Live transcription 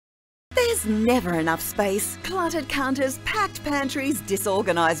There's never enough space. Cluttered counters, packed pantries,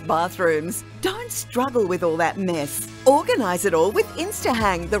 disorganized bathrooms. Don't struggle with all that mess. Organize it all with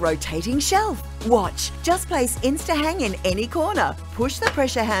Instahang, the rotating shelf. Watch, just place Instahang in any corner. Push the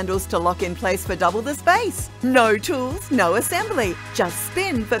pressure handles to lock in place for double the space. No tools, no assembly. Just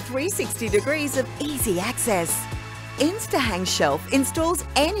spin for 360 degrees of easy access. Instahang shelf installs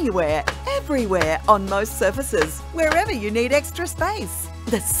anywhere, everywhere on most surfaces, wherever you need extra space.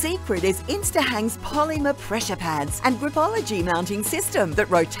 The secret is Instahang's polymer pressure pads and gripology mounting system that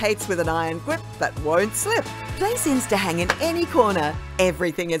rotates with an iron grip that won't slip. Place Instahang in any corner.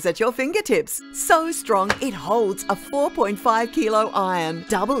 Everything is at your fingertips. So strong it holds a 4.5 kilo iron.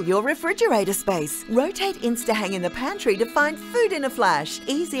 Double your refrigerator space. Rotate Instahang in the pantry to find food in a flash.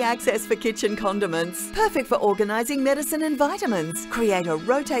 Easy access for kitchen condiments. Perfect for organizing medicine and vitamins. Create a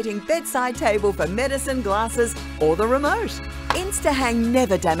rotating bedside table for medicine, glasses, or the remote. Instahang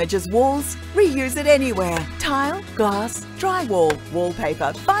never damages walls. Reuse it anywhere. Tile, glass, drywall,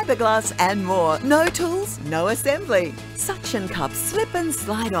 wallpaper, fiberglass and more. No tools, no assembly. Suction cups slip and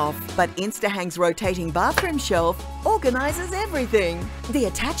slide off, but Instahang's rotating bathroom shelf organizes everything. The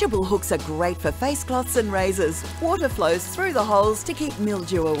attachable hooks are great for face cloths and razors. Water flows through the holes to keep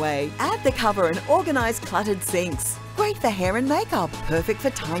mildew away. Add the cover and organize cluttered sinks. Great for hair and makeup, perfect for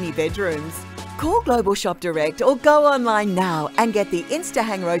tiny bedrooms. Call Global Shop Direct or go online now and get the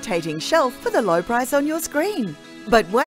Instahang rotating shelf for the low price on your screen. But